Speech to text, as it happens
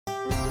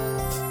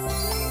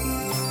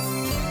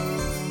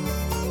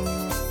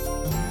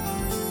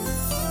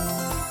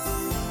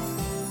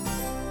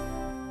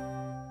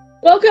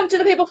Welcome to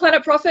the People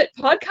Planet Profit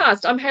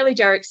podcast. I'm Hayley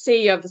Jarick,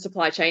 CEO of the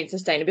Supply Chain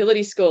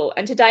Sustainability School,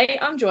 and today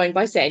I'm joined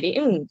by Sandy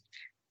Ng.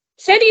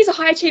 Sandy is a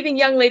high-achieving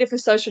young leader for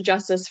social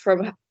justice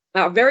from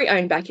our very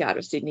own backyard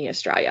of Sydney,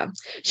 Australia.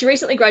 She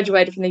recently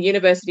graduated from the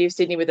University of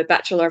Sydney with a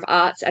Bachelor of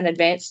Arts and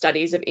Advanced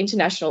Studies of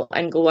International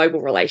and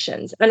Global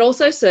Relations, and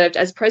also served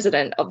as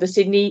president of the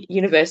Sydney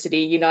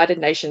University United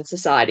Nations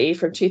Society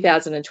from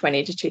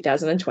 2020 to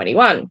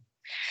 2021.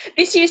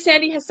 This year,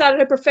 Sandy has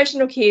started a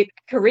professional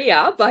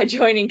career by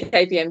joining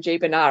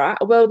KPMG Banara,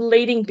 a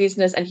world-leading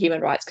business and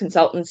human rights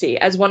consultancy,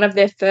 as one of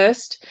their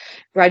first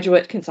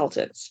graduate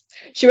consultants.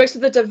 She works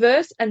with a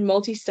diverse and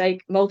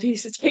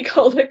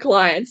multi-stakeholder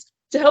clients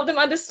to help them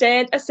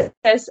understand,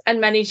 assess,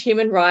 and manage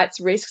human rights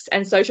risks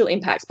and social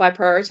impacts by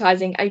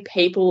prioritising a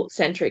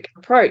people-centric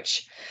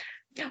approach.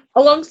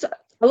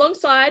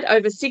 Alongside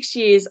over 6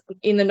 years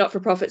in the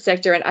not-for-profit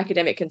sector and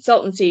academic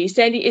consultancy,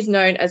 Sandy is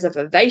known as a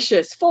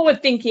vivacious,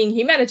 forward-thinking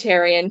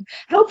humanitarian,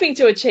 helping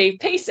to achieve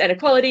peace and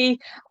equality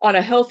on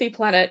a healthy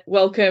planet.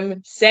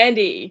 Welcome,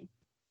 Sandy.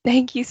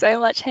 Thank you so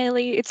much,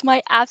 Hayley. It's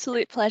my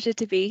absolute pleasure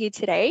to be here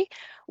today.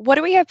 What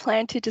do we have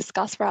planned to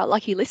discuss for our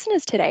lucky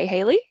listeners today,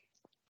 Hayley?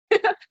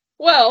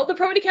 Well, the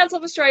Property Council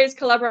of Australia has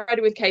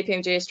collaborated with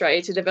KPMG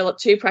Australia to develop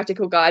 2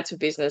 practical guides for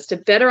business to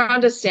better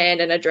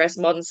understand and address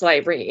modern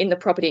slavery in the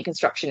property and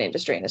construction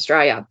industry in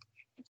Australia.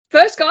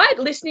 First guide,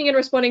 Listening and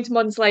Responding to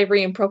Modern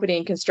Slavery in Property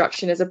and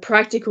Construction, is a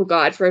practical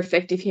guide for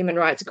effective human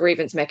rights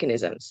grievance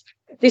mechanisms.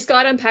 This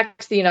guide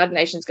unpacks the United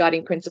Nations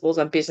Guiding Principles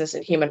on Business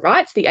and Human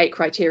Rights, the 8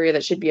 criteria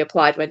that should be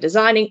applied when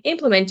designing,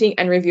 implementing,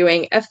 and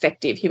reviewing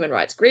effective human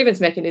rights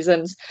grievance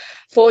mechanisms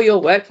for your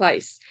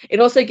workplace. It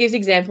also gives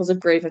examples of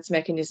grievance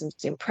mechanisms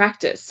in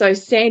practice. So,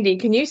 Sandy,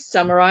 can you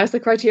summarise the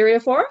criteria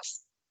for us?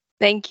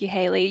 Thank you,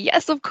 Hayley.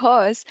 Yes, of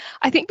course.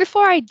 I think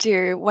before I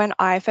do, when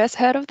I first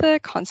heard of the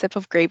concept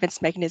of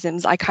grievance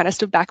mechanisms, I kind of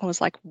stood back and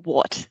was like,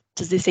 what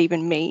does this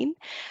even mean?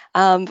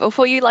 But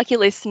for you lucky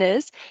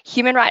listeners,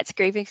 human rights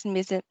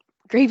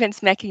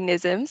grievance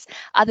mechanisms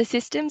are the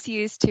systems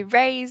used to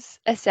raise,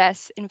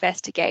 assess,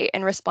 investigate,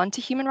 and respond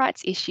to human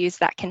rights issues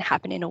that can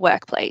happen in a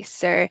workplace.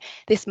 So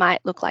this might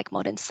look like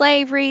modern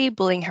slavery,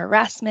 bullying,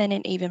 harassment,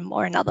 and even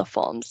more in other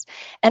forms.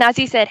 And as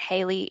you said,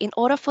 Hayley, in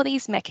order for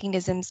these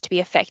mechanisms to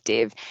be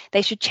effective,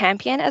 they should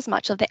champion as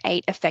much of the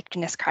 8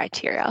 effectiveness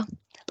criteria.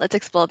 Let's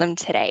explore them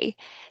today.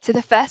 So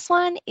the first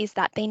one is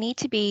that they need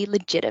to be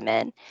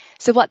legitimate.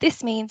 So what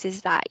this means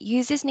is that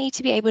users need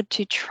to be able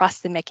to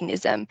trust the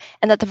mechanism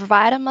and that the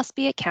provider must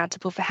be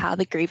accountable for how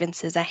the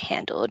grievances are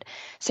handled.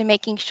 So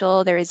making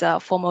sure there is a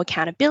formal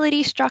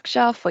accountability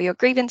structure for your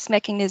grievance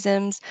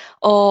mechanisms,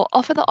 or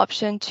offer the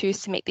option to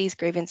submit these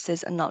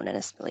grievances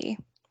anonymously.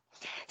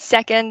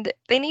 Second,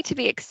 they need to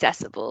be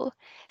accessible.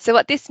 So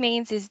what this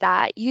means is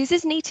that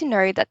users need to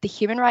know that the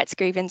human rights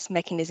grievance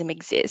mechanism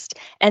exists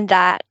and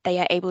that they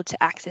are able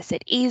to access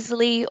it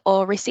easily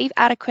or receive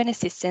adequate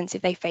assistance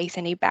if they face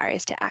any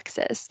barriers to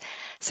access.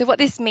 So what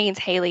this means,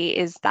 Hayley,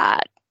 is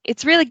that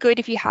it's really good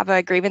if you have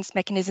a grievance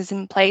mechanism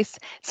in place.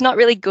 It's not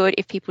really good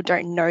if people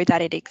don't know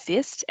that it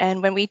exists.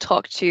 And when we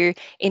talk to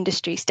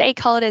industry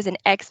stakeholders and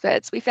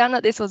experts, we found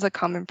that this was a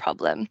common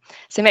problem.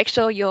 So make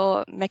sure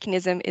your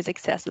mechanism is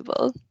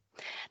accessible.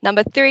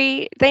 Number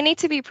 3, they need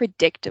to be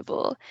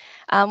predictable.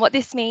 What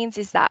this means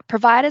is that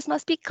providers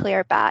must be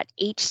clear about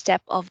each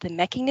step of the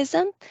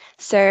mechanism.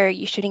 So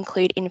you should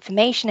include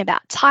information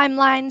about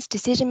timelines,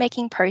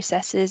 decision-making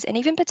processes, and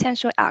even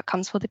potential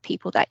outcomes for the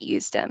people that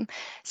use them.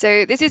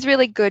 So this is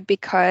really good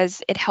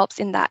because it helps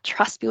in that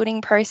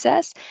trust-building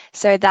process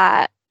so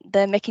that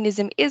the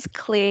mechanism is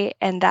clear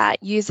and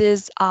that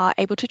users are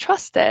able to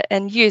trust it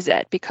and use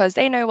it because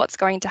they know what's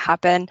going to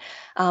happen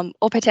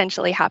or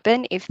potentially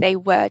happen if they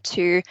were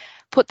to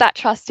put that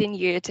trust in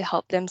you to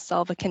help them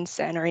solve a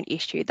concern or an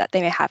issue that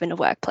they may have in a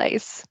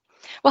workplace.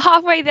 We're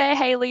halfway there,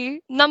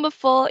 Hayley. Number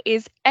 4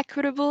 is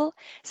equitable.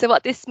 So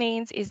what this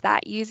means is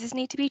that users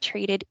need to be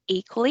treated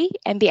equally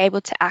and be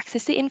able to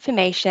access the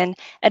information,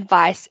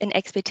 advice, and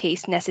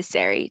expertise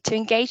necessary to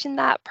engage in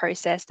that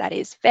process that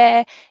is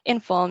fair,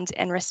 informed,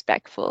 and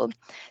respectful.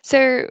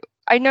 So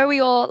I know we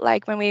all,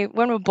 like when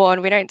we're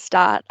born, we don't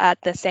start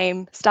at the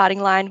same starting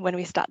line when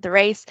we start the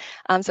race.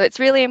 So it's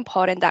really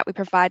important that we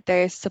provide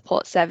those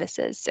support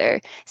services. So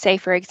say,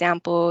 for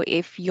example,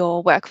 if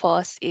your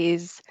workforce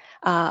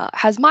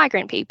has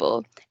migrant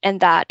people and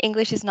that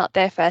English is not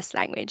their first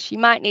language, you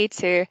might need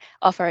to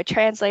offer a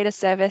translator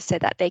service so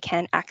that they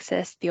can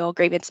access your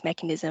grievance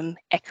mechanism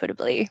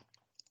equitably.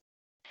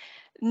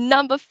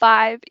 Number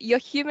 5, your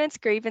human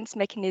grievance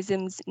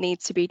mechanisms need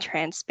to be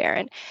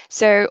transparent.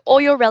 So all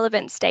your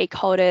relevant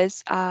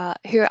stakeholders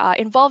who are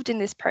involved in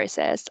this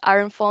process are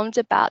informed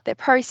about their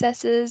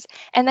processes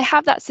and they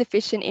have that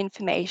sufficient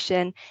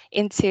information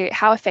into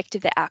how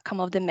effective the outcome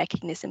of the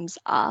mechanisms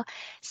are.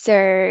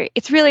 So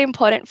it's really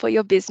important for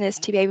your business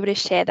to be able to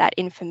share that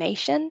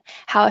information,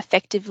 how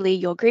effectively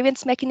your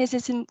grievance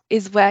mechanism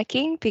is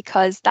working,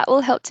 because that will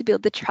help to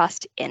build the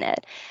trust in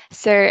it.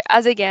 So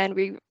as again,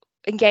 we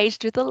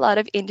engaged with a lot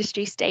of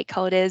industry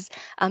stakeholders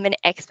and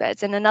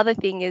experts. And another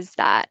thing is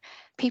that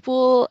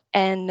people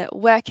and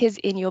workers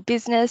in your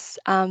business,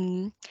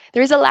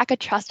 there is a lack of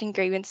trust in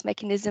grievance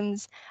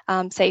mechanisms.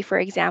 Say, for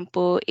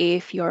example,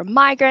 if you're a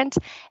migrant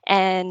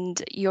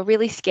and you're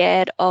really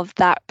scared of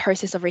that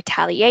process of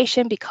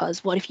retaliation,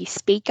 because what if you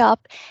speak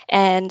up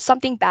and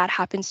something bad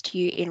happens to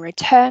you in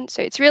return?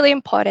 So it's really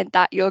important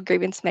that your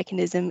grievance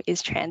mechanism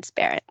is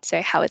transparent.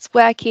 So how it's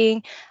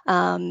working,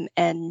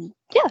 and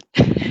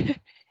yeah.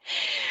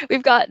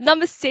 We've got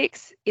number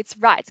 6, it's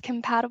rights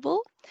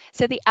compatible.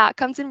 So the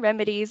outcomes and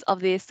remedies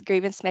of this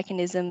grievance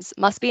mechanisms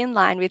must be in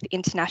line with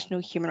international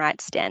human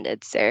rights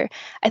standards. So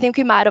I think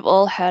we might have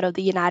all heard of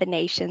the United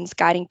Nations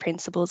Guiding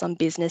Principles on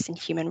Business and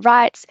Human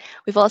Rights.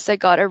 We've also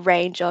got a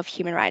range of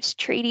human rights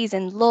treaties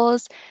and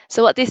laws.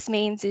 So what this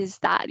means is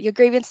that your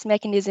grievance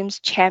mechanisms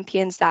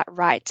champions that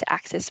right to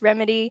access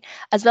remedy,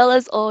 as well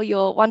as all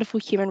your wonderful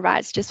human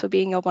rights just for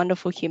being a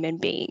wonderful human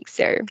being.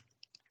 So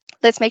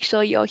let's make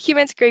sure your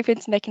human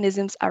grievance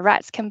mechanisms are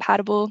rights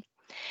compatible.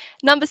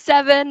 Number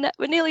 7,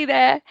 we're nearly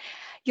there.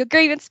 Your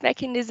grievance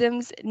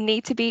mechanisms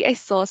need to be a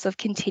source of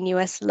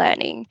continuous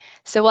learning.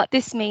 So what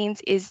this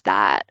means is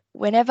that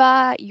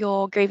whenever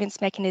your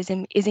grievance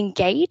mechanism is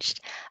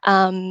engaged,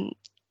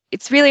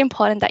 it's really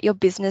important that your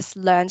business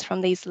learns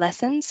from these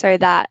lessons, so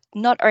that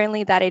not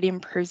only that it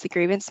improves the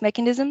grievance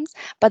mechanisms,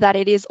 but that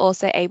it is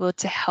also able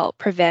to help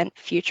prevent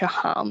future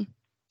harm.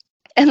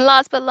 And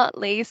last but not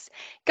least,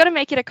 got to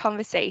make it a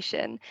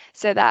conversation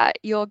so that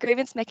your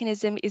grievance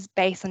mechanism is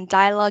based on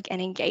dialogue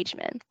and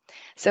engagement.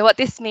 So what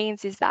this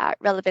means is that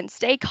relevant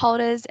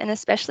stakeholders, and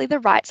especially the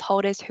rights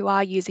holders who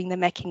are using the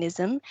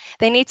mechanism,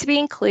 they need to be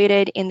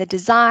included in the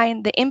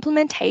design, the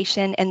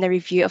implementation, and the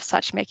review of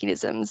such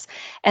mechanisms.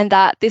 And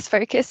that this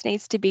focus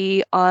needs to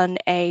be on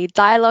a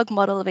dialogue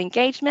model of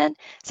engagement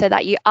so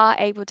that you are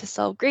able to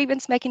solve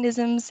grievance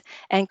mechanisms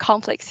and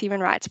complex human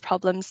rights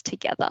problems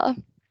together.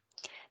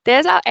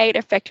 There's our 8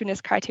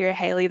 effectiveness criteria,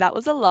 Hayley. That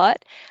was a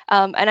lot.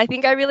 And I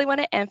think I really want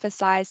to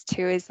emphasize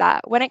too is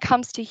that when it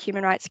comes to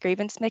human rights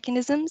grievance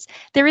mechanisms,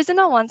 there isn't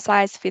a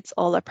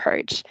one-size-fits-all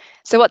approach.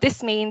 So what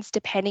this means,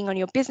 depending on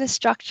your business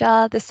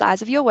structure, the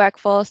size of your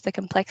workforce, the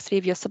complexity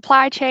of your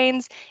supply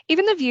chains,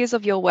 even the views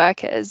of your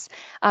workers,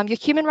 your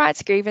human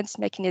rights grievance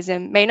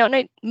mechanism may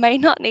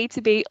not need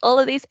to be all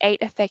of these 8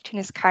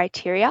 effectiveness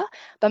criteria,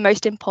 but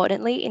most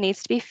importantly, it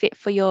needs to be fit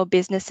for your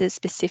business's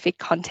specific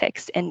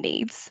context and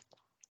needs.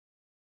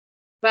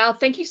 Wow,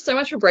 thank you so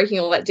much for breaking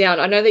all that down.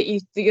 I know that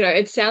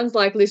it sounds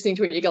like listening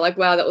to it, you go like,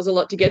 wow, that was a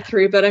lot to get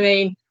through. But I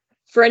mean,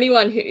 for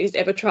anyone who's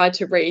ever tried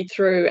to read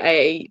through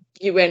a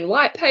UN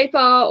white paper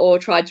or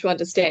tried to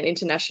understand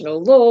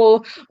international law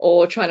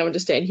or trying to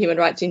understand human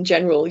rights in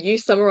general, you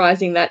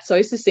summarizing that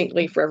so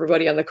succinctly for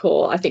everybody on the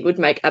call, I think would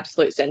make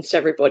absolute sense to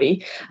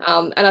everybody.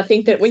 And I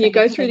think that when you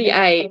go through the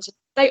 8,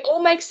 they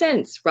all make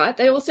sense, right?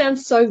 They all sound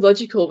so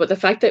logical, but the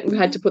fact that we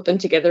had to put them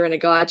together in a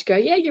guide to go,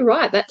 yeah, you're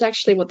right, that's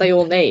actually what they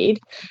all need.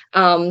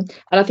 And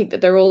I think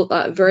that they're all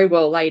very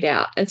well laid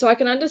out. And so I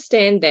can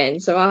understand then,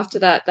 so after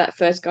that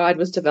first guide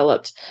was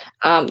developed,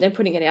 then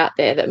putting it out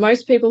there, that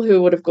most people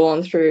who would have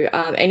gone through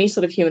any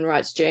sort of human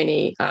rights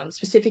journey,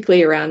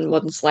 specifically around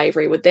modern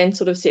slavery, would then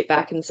sort of sit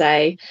back and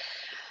say,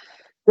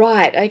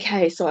 right,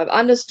 okay, so I've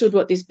understood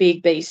what this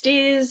big beast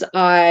is.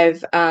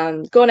 I've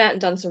gone out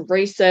and done some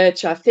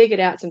research. I've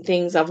figured out some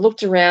things. I've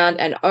looked around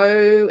and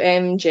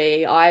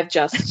OMG, I've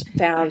just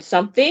found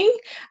something.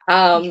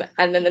 And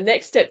then the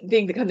next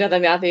thing that comes out of their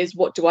mouth is,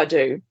 what do I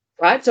do?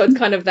 Right? So it's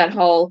kind of that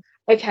whole,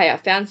 okay, I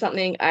found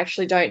something. I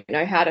actually don't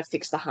know how to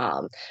fix the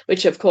harm,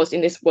 which, of course,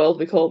 in this world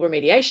we call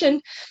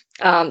remediation.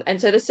 And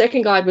so the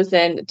second guide was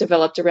then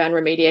developed around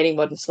remediating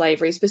modern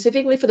slavery,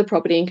 specifically for the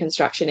property and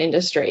construction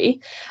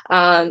industry,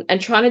 and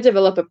trying to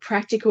develop a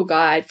practical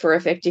guide for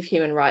effective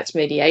human rights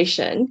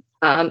mediation.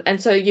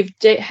 And so you've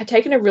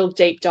taken a real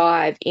deep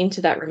dive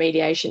into that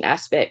remediation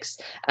aspects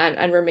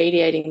and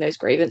remediating those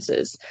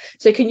grievances.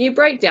 So can you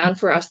break down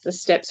for us the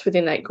steps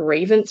within that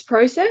grievance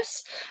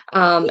process,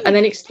 and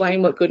then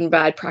explain what good and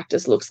bad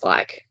practice looks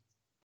like?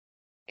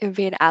 It would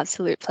be an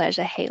absolute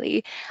pleasure,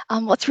 Hayley.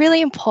 What's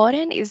really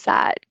important is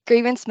that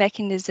grievances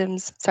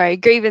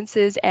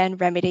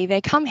and remedy,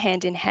 they come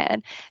hand in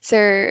hand.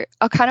 So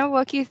I'll kind of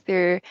walk you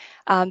through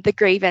the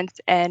grievance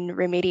and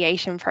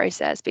remediation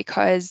process,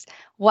 because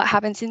what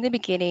happens in the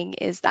beginning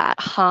is that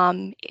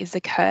harm is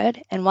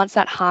occurred. And once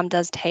that harm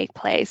does take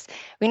place,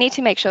 we need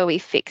to make sure we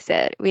fix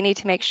it. We need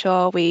to make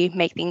sure we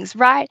make things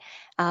right.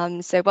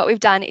 So what we've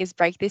done is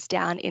break this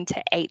down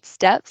into 8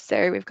 steps.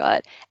 So we've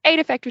got 8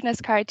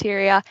 effectiveness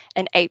criteria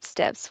and 8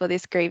 steps for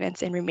this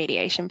grievance and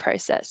remediation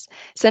process.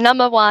 So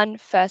number 1,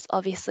 first,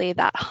 obviously,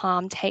 that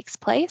harm takes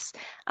place.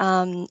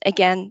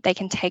 Again, they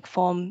can take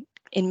form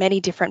in many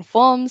different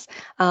forms.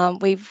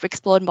 We've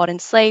explored modern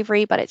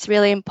slavery, but it's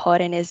really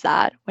important is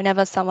that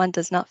whenever someone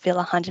does not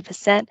feel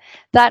 100%,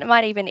 that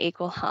might even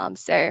equal harm.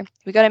 So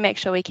we've got to make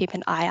sure we keep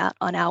an eye out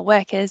on our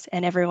workers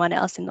and everyone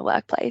else in the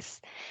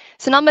workplace.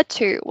 So number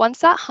 2, once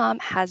that harm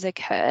has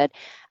occurred,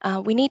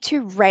 we need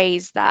to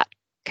raise that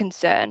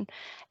concern.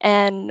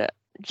 And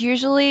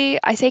usually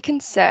I say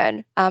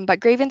concern, but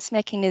grievance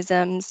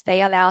mechanisms,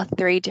 they allow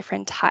 3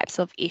 different types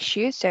of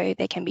issues. So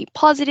they can be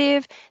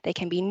positive, they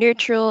can be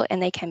neutral,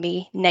 and they can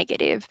be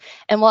negative.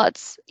 And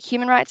what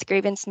human rights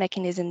grievance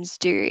mechanisms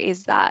do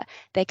is that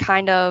they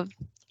kind of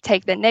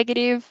take the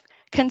negative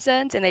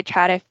concerns and they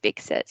try to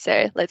fix it.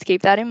 So let's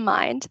keep that in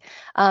mind.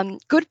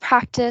 Good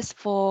practice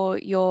for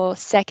your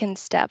second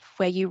step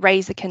where you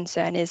raise a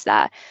concern is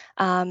that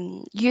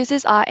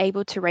users are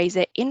able to raise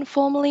it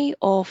informally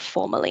or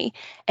formally.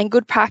 And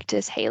good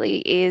practice, Hayley,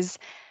 is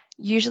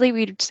usually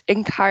we'd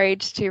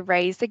encourage to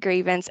raise the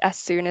grievance as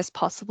soon as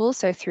possible.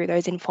 So through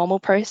those informal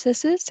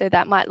processes. So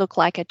that might look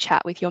like a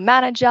chat with your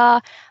manager.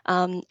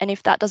 And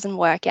if that doesn't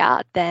work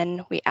out,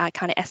 then we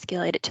kind of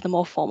escalate it to the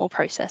more formal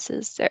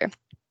processes. So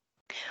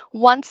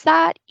once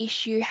that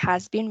issue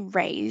has been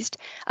raised,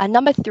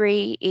 number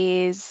 3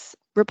 is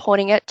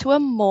reporting it to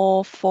a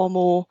more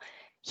formal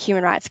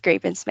human rights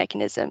grievance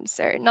mechanism.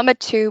 So number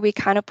 2, we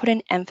kind of put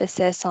an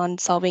emphasis on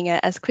solving it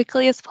as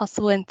quickly as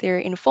possible and through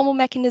informal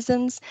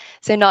mechanisms.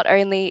 So not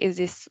only is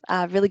this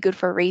really good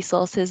for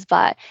resources,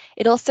 but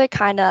it also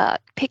kind of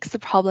picks the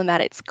problem at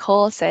its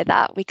core so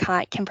that we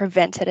can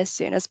prevent it as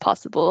soon as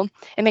possible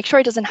and make sure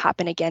it doesn't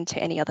happen again to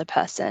any other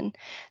person.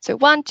 So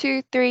 1,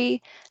 2,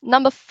 3.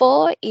 Number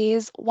 4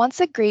 is once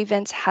a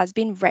grievance has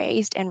been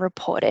raised and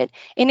reported,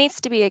 it needs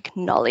to be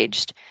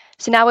acknowledged.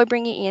 So now we're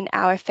bringing in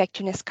our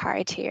effectiveness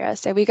criteria.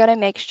 So we got to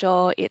make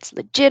sure it's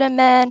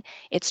legitimate,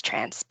 it's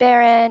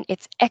transparent,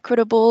 it's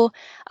equitable.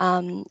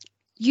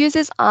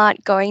 Users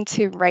aren't going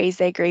to raise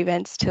their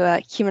grievance to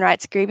a human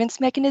rights grievance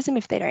mechanism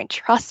if they don't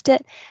trust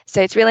it.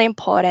 So it's really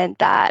important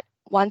that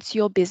once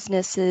your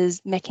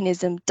business's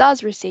mechanism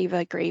does receive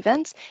a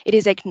grievance, it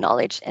is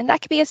acknowledged. And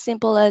that could be as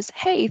simple as,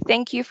 hey,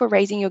 thank you for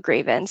raising your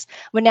grievance.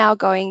 We're now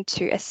going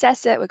to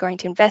assess it, we're going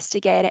to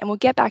investigate it, and we'll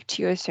get back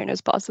to you as soon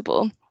as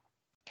possible.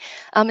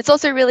 It's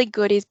also really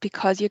good is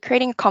because you're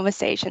creating a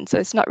conversation, so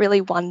it's not really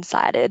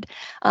one-sided.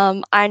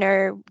 I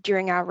know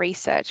during our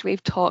research,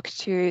 we've talked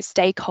to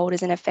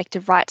stakeholders and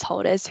effective rights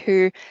holders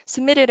who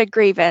submitted a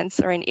grievance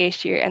or an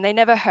issue, and they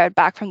never heard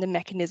back from the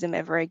mechanism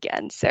ever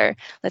again. So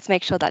let's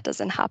make sure that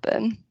doesn't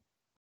happen.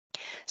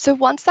 So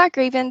once that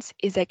grievance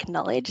is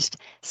acknowledged,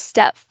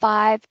 step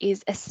 5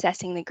 is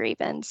assessing the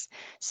grievance.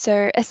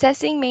 So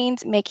assessing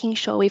means making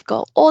sure we've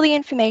got all the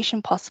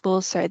information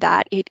possible so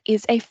that it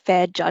is a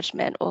fair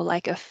judgment or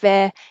like a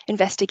fair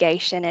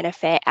investigation and a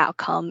fair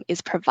outcome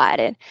is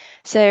provided.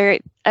 So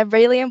a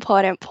really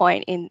important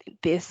point in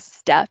this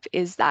step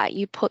is that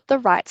you put the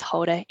rights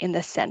holder in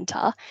the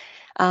center.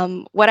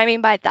 What I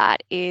mean by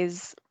that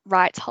is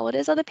rights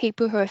holders are the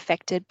people who are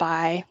affected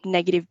by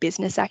negative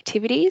business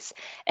activities.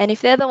 And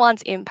if they're the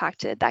ones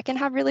impacted, that can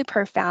have really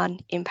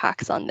profound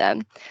impacts on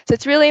them. So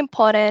it's really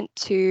important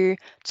to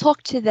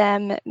talk to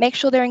them, make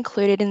sure they're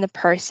included in the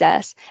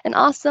process, and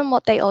ask them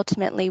what they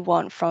ultimately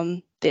want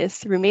from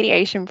this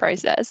remediation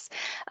process.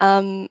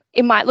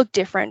 It might look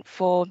different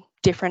for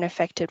different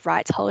affected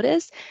rights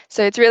holders.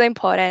 So it's really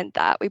important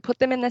that we put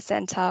them in the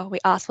center, we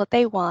ask what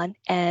they want,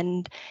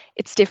 and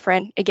it's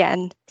different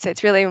again. So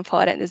it's really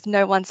important. There's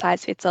no one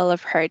size fits all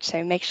approach.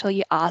 So make sure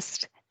you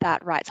ask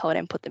that rights holder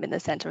and put them in the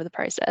center of the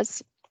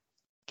process.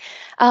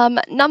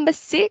 Number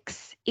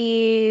 6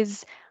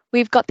 is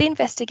we've got the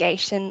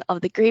investigation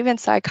of the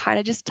grievance. So I kind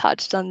of just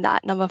touched on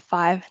that, number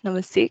 5,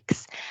 number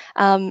 6.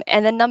 And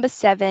then number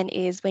 7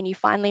 is when you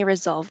finally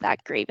resolve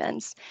that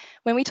grievance.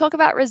 When we talk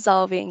about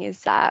resolving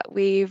is that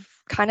we've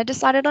kind of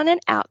decided on an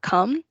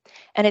outcome,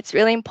 and it's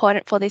really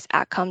important for this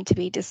outcome to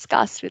be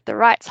discussed with the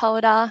rights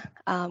holder,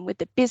 with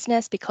the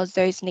business, because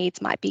those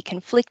needs might be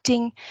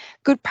conflicting.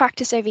 Good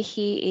practice over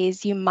here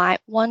is you might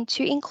want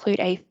to include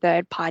a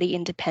third-party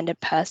independent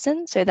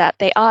person so that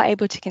they are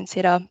able to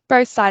consider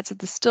both sides of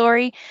the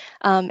story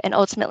and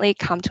ultimately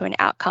come to an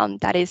outcome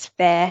that is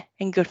fair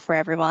and good for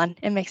everyone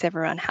and makes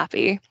everyone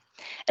happy.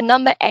 And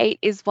number 8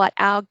 is what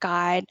our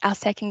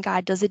second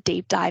guide does a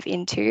deep dive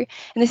into.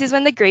 And this is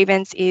when the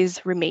grievance is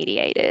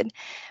remediated.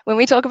 When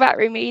we talk about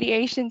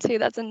remediation too,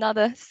 that's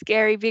another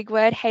scary big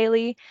word,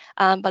 Hayley,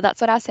 but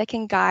that's what our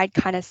second guide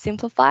kind of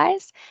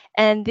simplifies.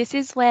 And this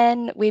is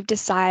when we've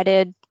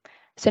decided,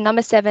 so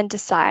number 7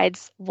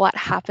 decides what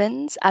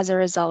happens as a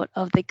result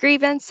of the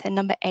grievance, and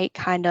number 8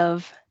 kind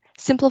of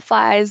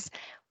simplifies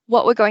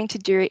what we're going to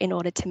do in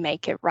order to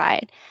make it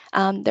right.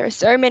 There are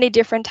so many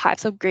different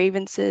types of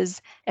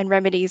grievances and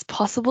remedies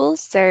possible,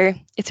 so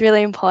it's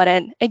really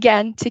important,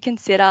 again, to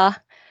consider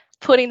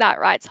putting that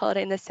rights holder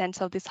in the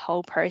center of this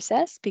whole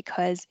process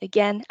because,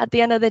 again, at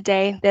the end of the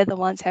day, they're the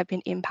ones who have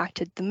been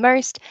impacted the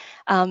most,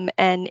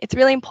 and it's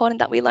really important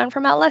that we learn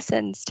from our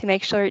lessons to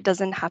make sure it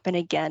doesn't happen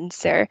again.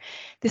 So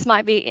this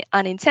might be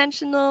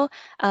unintentional,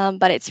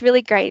 but it's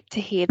really great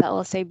to hear that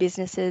also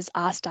businesses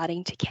are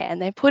starting to care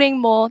and they're putting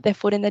more their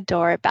foot in the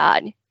door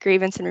about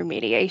grievance and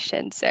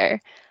remediation. So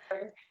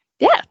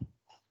yeah.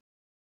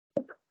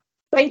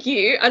 Thank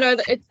you. I know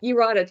that you're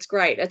right. It's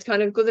great. It's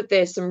kind of good that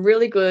there's some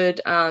really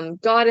good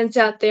guidance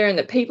out there and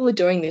that people are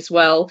doing this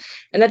well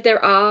and that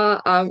there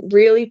are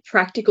really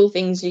practical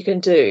things you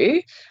can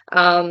do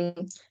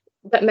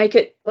that make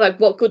it like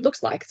what good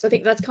looks like. So I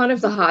think that's kind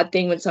of the hard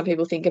thing when some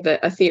people think of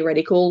a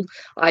theoretical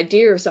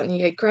idea of something.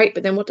 You go, great,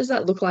 but then what does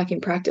that look like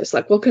in practice?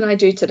 Like, what can I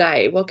do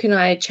today? What can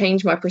I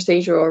change my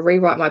procedure or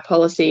rewrite my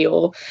policy,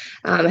 or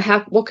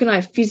what can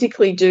I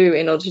physically do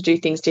in order to do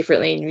things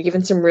differently? And you've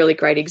given some really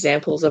great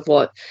examples of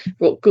what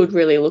good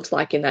really looks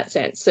like in that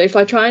sense. So if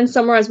I try and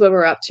summarize where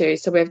we're up to,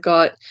 so we've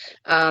got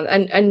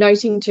and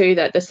noting too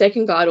that the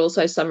second guide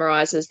also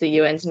summarizes the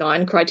UN's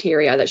 9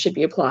 criteria that should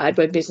be applied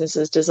when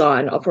businesses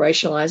design,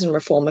 operationalize and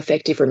reform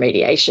effective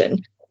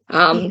remediation.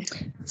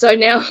 So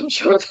now I'm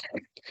sure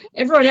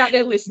everyone out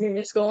there listening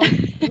is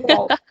going,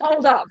 well,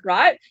 hold up,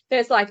 right?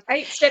 There's like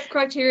 8-step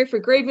criteria for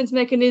grievance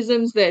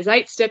mechanisms. There's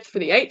 8 steps for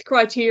the 8th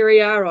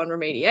criteria on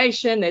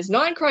remediation. There's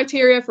 9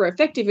 criteria for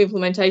effective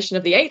implementation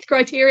of the 8th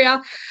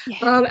criteria.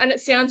 Yeah. And it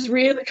sounds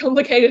really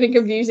complicated and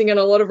confusing and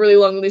a lot of really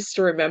long lists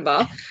to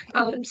remember.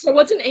 So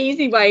what's an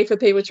easy way for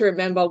people to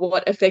remember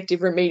what effective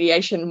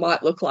remediation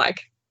might look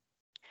like?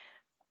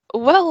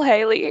 Well,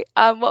 Hayley,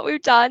 what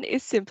we've done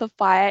is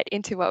simplify it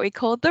into what we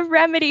call the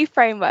remedy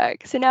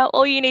framework. So now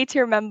all you need to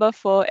remember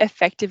for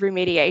effective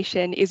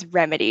remediation is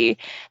remedy.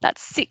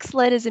 That's 6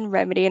 letters in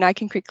remedy, and I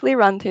can quickly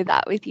run through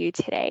that with you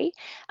today.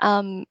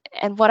 And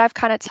what I've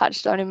kind of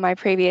touched on in my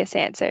previous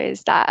answer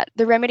is that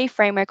the remedy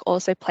framework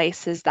also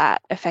places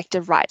that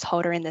effective rights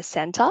holder in the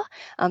center.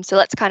 So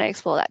let's kind of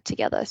explore that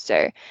together.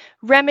 So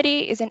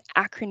remedy is an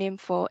acronym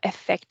for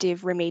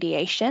effective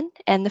remediation,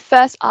 and the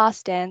first R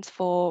stands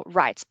for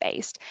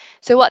rights-based.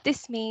 So what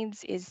this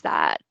means is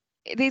that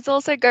these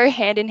also go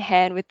hand in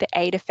hand with the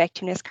 8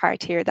 effectiveness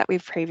criteria that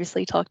we've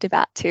previously talked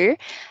about too.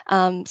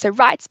 So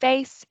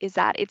rights-based is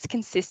that it's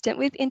consistent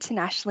with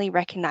internationally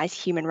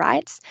recognized human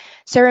rights.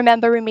 So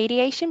remember,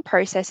 remediation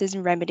processes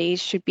and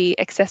remedies should be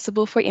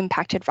accessible for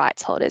impacted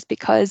rights holders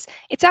because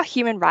it's our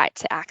human right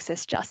to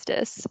access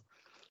justice.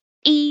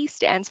 E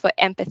stands for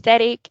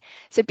empathetic.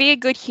 So be a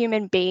good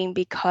human being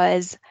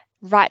because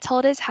rights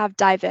holders have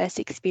diverse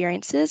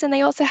experiences and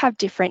they also have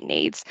different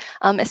needs,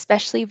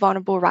 especially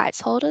vulnerable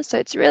rights holders. So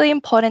it's really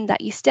important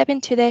that you step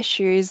into their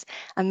shoes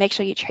and make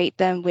sure you treat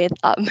them with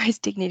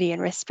utmost dignity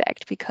and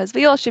respect because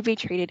we all should be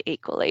treated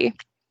equally.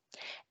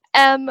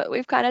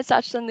 We've kind of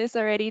touched on this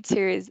already too,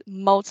 is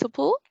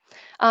multiple.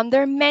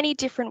 There are many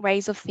different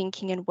ways of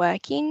thinking and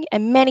working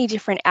and many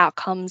different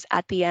outcomes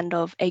at the end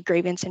of a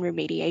grievance and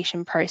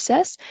remediation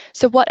process.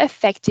 So what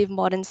effective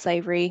modern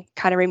slavery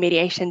kind of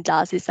remediation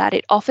does is that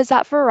it offers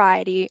that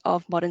variety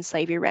of modern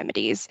slavery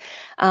remedies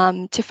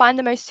to find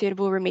the most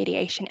suitable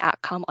remediation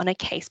outcome on a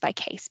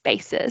case-by-case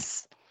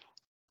basis.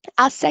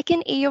 Our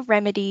second E of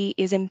remedy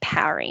is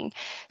empowering.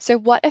 So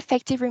what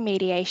effective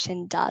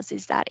remediation does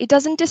is that it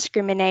doesn't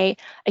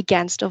discriminate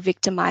against or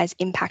victimize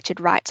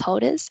impacted rights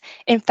holders.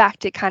 In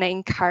fact, it kind of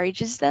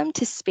encourages them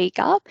to speak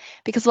up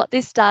because what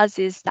this does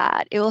is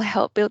that it will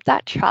help build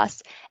that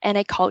trust and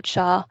a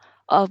culture,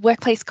 a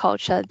workplace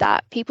culture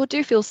that people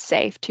do feel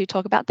safe to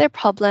talk about their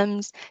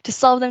problems, to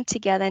solve them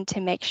together and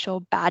to make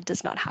sure bad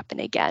does not happen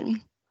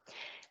again.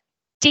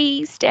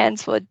 D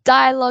stands for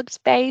dialogue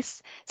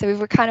space. So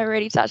we've kind of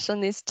already touched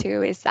on this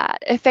too, is that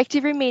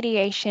effective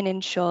remediation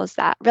ensures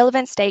that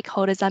relevant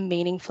stakeholders are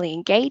meaningfully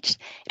engaged.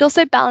 It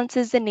also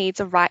balances the needs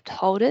of right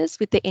holders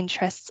with the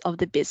interests of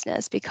the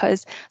business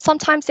because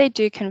sometimes they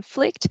do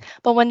conflict,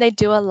 but when they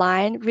do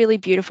align, really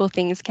beautiful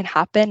things can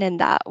happen and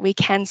that we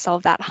can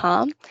solve that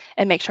harm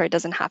and make sure it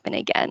doesn't happen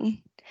again.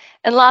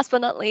 And last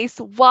but not least,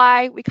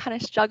 why we kind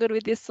of struggled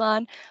with this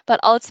one, but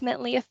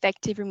ultimately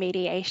effective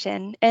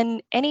remediation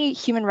and any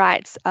human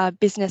rights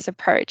business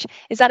approach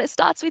is that it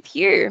starts with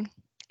you,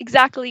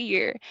 exactly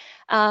you.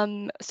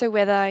 So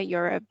whether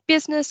you're a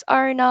business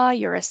owner,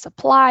 you're a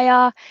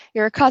supplier,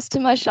 you're a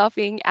customer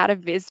shopping out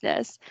of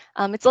business,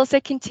 it's also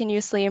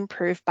continuously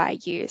improved by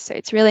you. So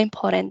it's really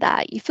important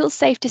that you feel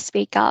safe to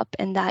speak up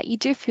and that you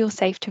do feel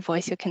safe to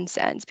voice your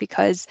concerns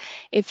because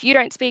if you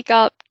don't speak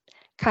up,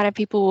 kind of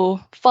people will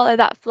follow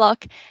that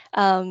flock.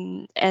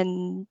 And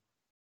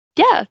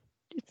yeah,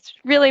 it's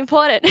really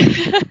important.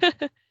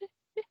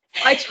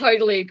 I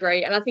totally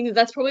agree. And I think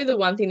that's probably the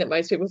one thing that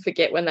most people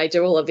forget when they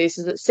do all of this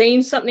is it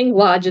seems something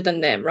larger than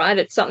them, right?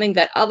 It's something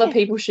that other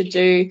people should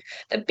do,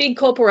 that big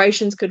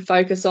corporations could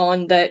focus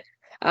on, that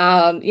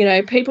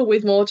people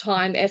with more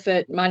time,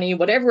 effort, money,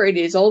 whatever it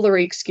is, all the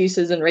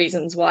excuses and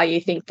reasons why you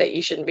think that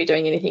you shouldn't be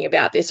doing anything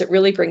about this, it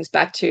really brings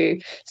back to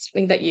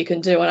something that you can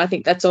do. And I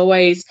think that's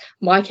always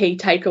my key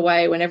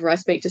takeaway whenever I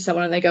speak to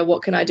someone and they go,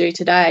 what can I do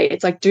today?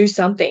 It's like, do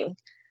something.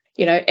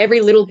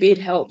 Every little bit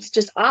helps.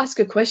 Just ask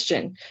a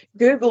question.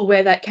 Google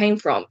where that came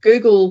from.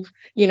 Google,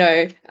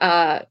 the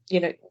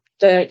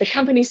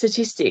company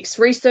statistics,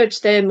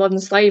 research their modern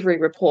slavery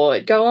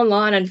report, go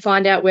online and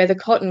find out where the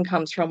cotton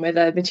comes from, where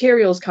the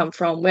materials come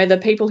from, where the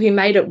people who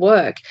made it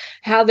work,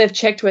 how they've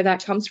checked where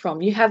that comes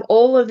from. You have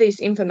all of this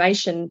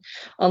information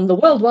on the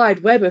World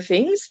Wide Web of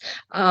things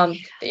that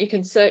you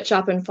can search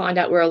up and find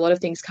out where a lot of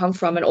things come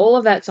from. And all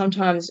of that,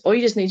 sometimes all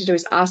you just need to do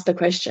is ask the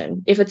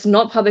question. If it's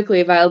not publicly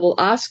available,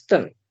 ask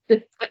them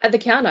at the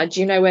counter,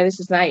 do you know where this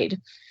is made?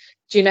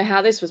 Do you know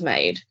how this was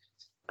made?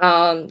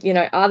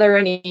 Are there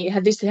any,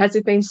 has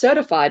this been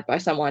certified by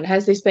someone?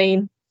 Has this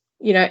been,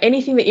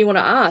 anything that you want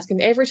to ask?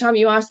 And every time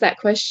you ask that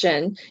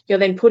question, you're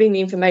then putting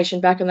the information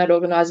back on that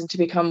organizer to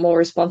become more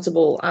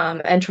responsible,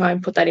 and try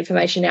and put that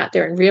information out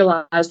there and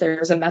realize there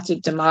is a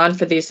massive demand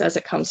for this as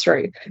it comes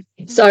through.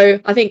 So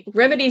I think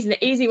remedy is an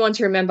easy one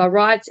to remember: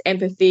 rights,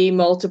 empathy,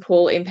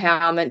 multiple,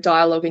 empowerment,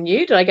 dialogue, and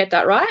you. Did I get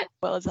that right?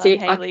 Well done,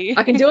 Hayley.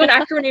 I can do an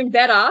acronym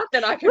better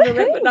than I can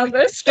remember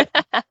numbers.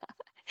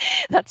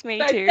 That's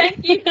me too.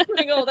 Thank you for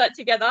putting all that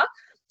together.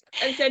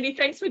 And Sandy,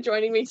 thanks for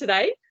joining me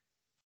today.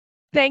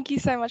 Thank you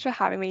so much for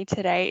having me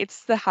today.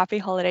 It's the happy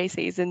holiday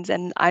seasons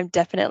and I'm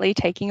definitely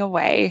taking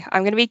away.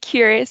 I'm going to be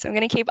curious. I'm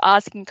going to keep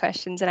asking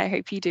questions and I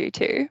hope you do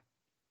too.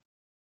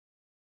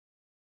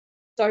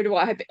 So do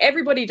I. I hope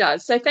everybody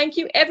does. So thank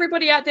you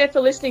everybody out there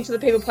for listening to the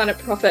People Planet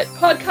Profit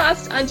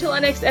podcast. Until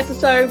our next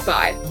episode,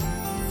 bye.